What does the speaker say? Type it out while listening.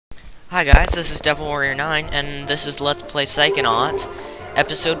Hi guys, this is Devil Warrior 9, and this is Let's Play Psychonauts,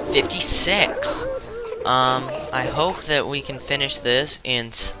 episode 56. I hope that we can finish this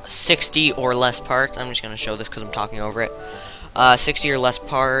in 60 or less parts. I'm just gonna show this because I'm talking over it. 60 or less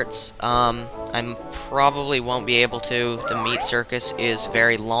parts. I probably won't be able to. The Meat Circus is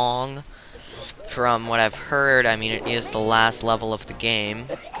very long. From what I've heard, I mean, it is the last level of the game,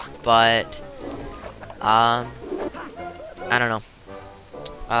 but, I don't know.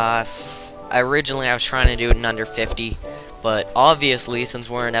 Originally I was trying to do it in under 50, but obviously, since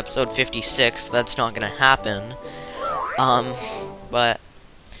we're in episode 56, that's not gonna happen. But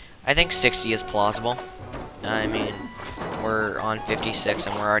I think 60 is plausible. I mean, we're on 56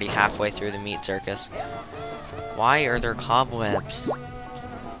 and we're already halfway through the Meat Circus. Why are there cobwebs?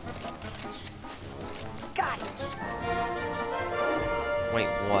 Wait,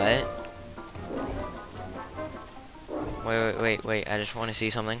 what? Wait, I just want to see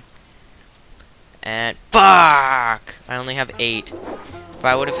something. And fuck! I only have 8. If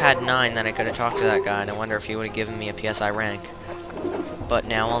I would have had 9, then I could have talked to that guy, and I wonder if he would have given me a PSI rank. But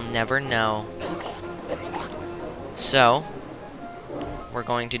now I'll never know. So, we're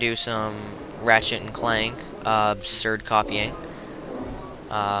going to do some Ratchet and Clank, absurd copying.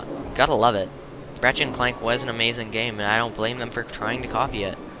 Gotta love it. Ratchet and Clank was an amazing game, and I don't blame them for trying to copy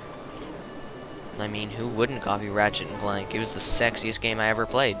it. I mean, who wouldn't copy Ratchet and Clank? It was the sexiest game I ever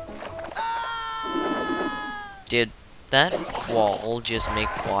played. Did that wall just make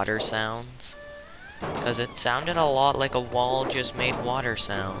water sounds? Because it sounded a lot like a wall just made water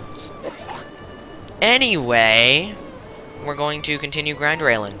sounds. Anyway, we're going to continue grind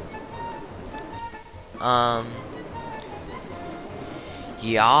railing.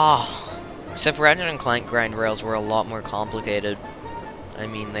 Yeah. Except Ratchet and Clank grind rails were a lot more complicated. I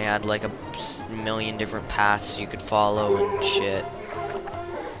mean, they had like a million different paths you could follow and shit.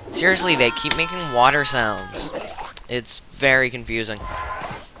 Seriously, they keep making water sounds. It's very confusing.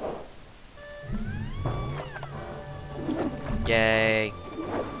 Yay.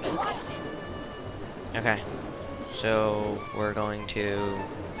 Okay. So, we're going to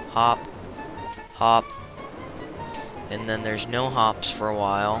hop, hop, and then there's no hops for a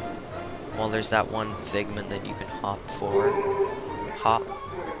while. Well, there's that one figment that you can hop for. Hop.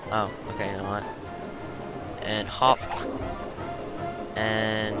 Oh, okay, not. And hop.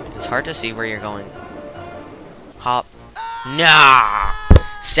 And it's hard to see where you're going. Hop. Nah!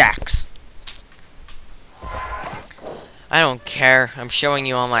 Sex. I don't care. I'm showing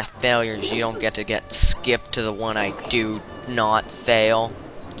you all my failures. You don't get to get skipped to the one I do not fail.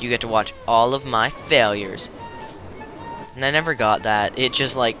 You get to watch all of my failures. And I never got that. It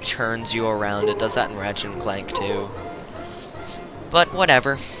just, like, turns you around. It does that in Ratchet and Clank, too. But,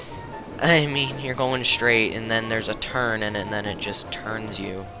 whatever. I mean, you're going straight, and then there's a turn, and then it just turns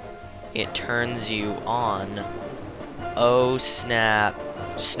you. It turns you on. Oh, snap.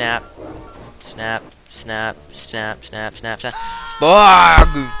 Snap. Snap. Snap. Snap. Snap. Snap. Snap.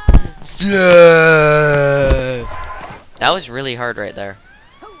 That was really hard right there.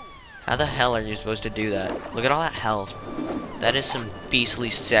 How the hell are you supposed to do that? Look at all that health. That is some beastly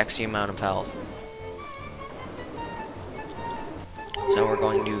sexy amount of health. So we're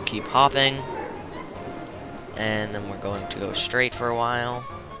going to keep hopping. And then we're going to go straight for a while.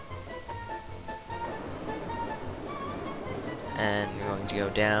 And we're going to go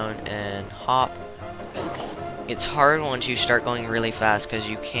down and hop. It's hard once you start going really fast because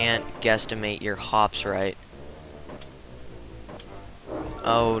you can't guesstimate your hops right.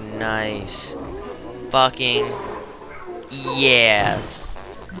 Oh, nice. Fucking yes.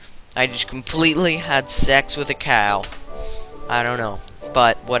 I just completely had sex with a cow. I don't know,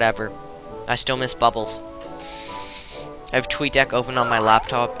 but whatever. I still miss Bubbles. I have TweetDeck open on my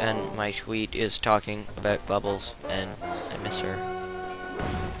laptop, and my tweet is talking about Bubbles, and I miss her.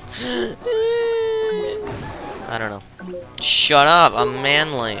 I don't know. Shut up, I'm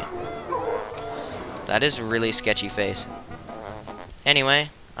manly. That is a really sketchy face. Anyway,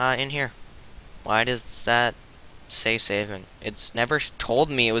 in here. Why does that say saving? It's never told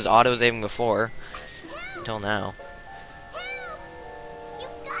me it was auto-saving before. Until now.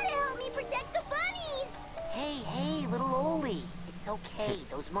 Hey, little Olie. It's okay.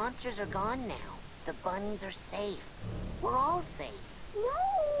 Those monsters are gone now. The bunnies are safe. We're all safe.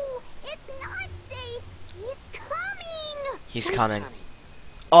 No, it's not safe. He's coming. He's coming.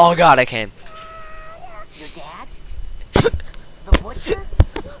 Oh god, I came. Your dad? The butcher? He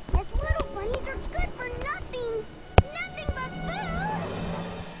says little bunnies are good for nothing. Nothing but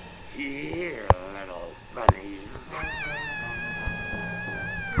food. Here, little bunnies.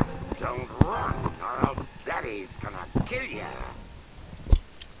 Don't run, or else Daddy's gonna kill ya.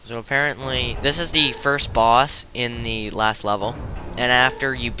 So apparently, this is the first boss in the last level. And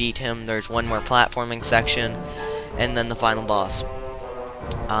after you beat him, there's one more platforming section, and then the final boss.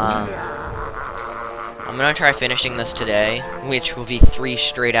 I'm gonna try finishing this today, which will be 3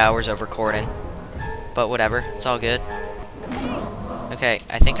 straight hours of recording. But whatever, it's all good. Okay,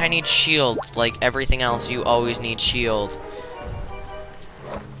 I think I need shield. Like everything else, you always need shield.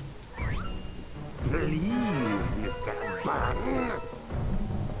 Please, Mr. Bun.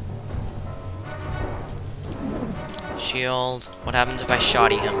 Shield. What happens if I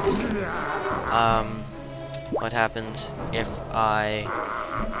shotty him? What happens if I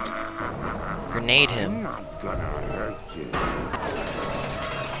grenade him? I'm not gonna hurt you.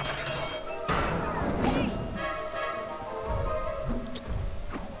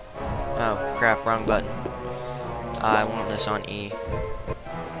 Oh, crap, wrong button. I want this on E.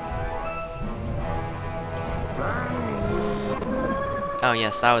 Oh,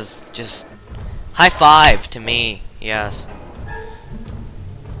 yes, that was just... High five to me, yes.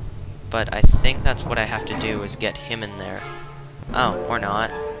 But I think that's what I have to do, is get him in there. Oh, or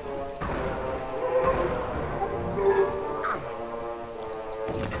not.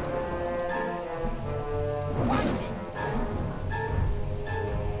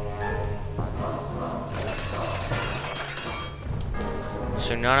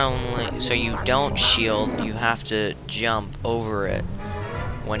 So not only, so you don't shield, you have to jump over it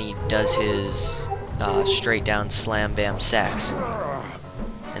when he does his straight down slam bam sex.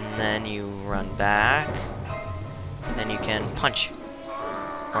 And then you run back, then you can punch.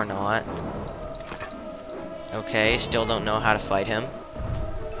 Or not. Okay, still don't know how to fight him.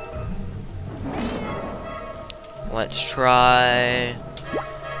 Let's try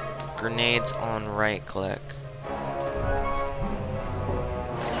grenades on right click.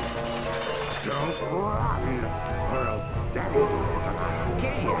 Don't run, or else Daddy's gonna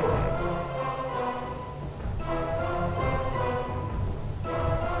kill you.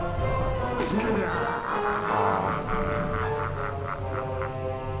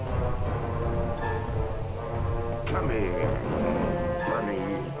 Come here, bunny.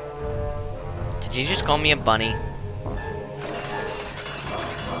 Did you just call me a bunny?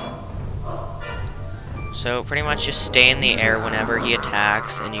 So pretty much just stay in the air whenever he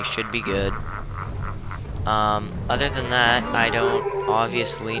attacks and you should be good. Other than that, I don't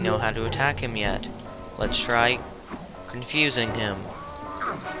obviously know how to attack him yet. Let's try confusing him.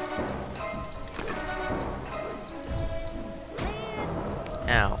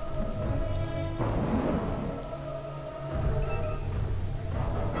 Ow.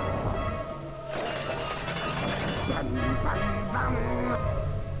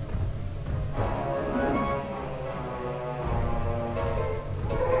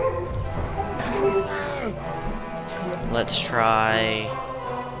 Let's try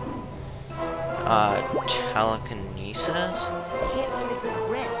telekinesis.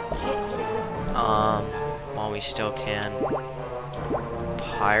 While we still can.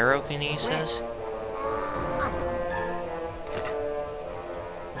 Pyrokinesis.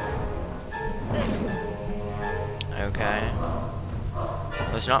 Okay.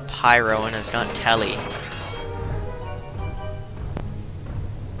 Well, it's not pyro and it's not tele.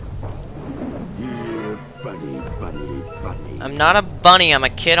 I'm not a bunny, I'm a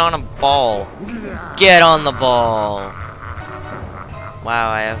kid on a ball. Get on the ball. Wow,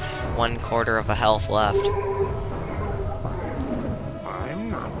 I have 1/4 of a health left.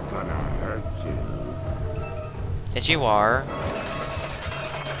 I'm not gonna hurt you. Yes, you are.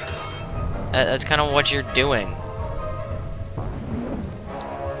 That's kind of what you're doing.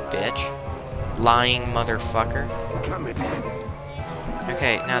 Bitch. Lying motherfucker. Come here.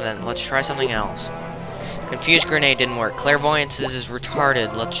 Okay, now then, let's try something else. Confused grenade didn't work. Clairvoyance is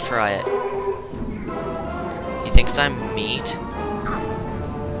retarded. Let's try it. He thinks I'm meat?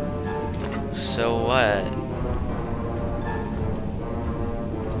 So what?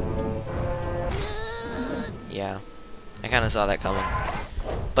 Yeah. I kinda saw that coming.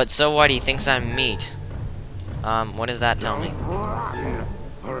 But so what? He thinks I'm meat. What does that tell me? Run,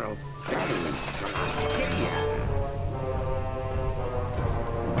 or else Daddy's gonna kill you.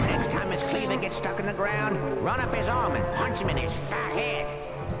 Next time his cleaver gets stuck in the ground, run up his arm and punch him in his fat head.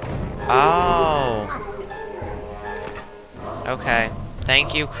 Oh. Okay.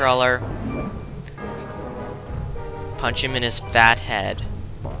 Thank you, Cruller. Punch him in his fat head.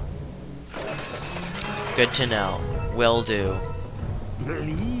 Good to know. Will do.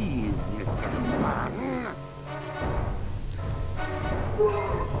 Please, Mr. Bun.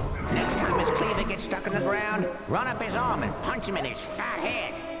 Next time his cleaver gets stuck in the ground, run up his arm and punch him in his fat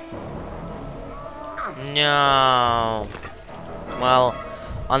head. No. Well,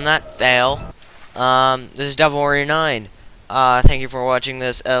 on that fail, this is Devil Warrior 9. Thank you for watching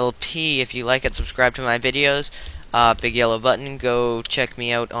this LP. If you like it, subscribe to my videos. Big yellow button. Go check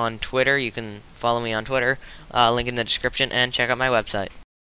me out on Twitter. You can follow me on Twitter. Link in the description, and check out my website.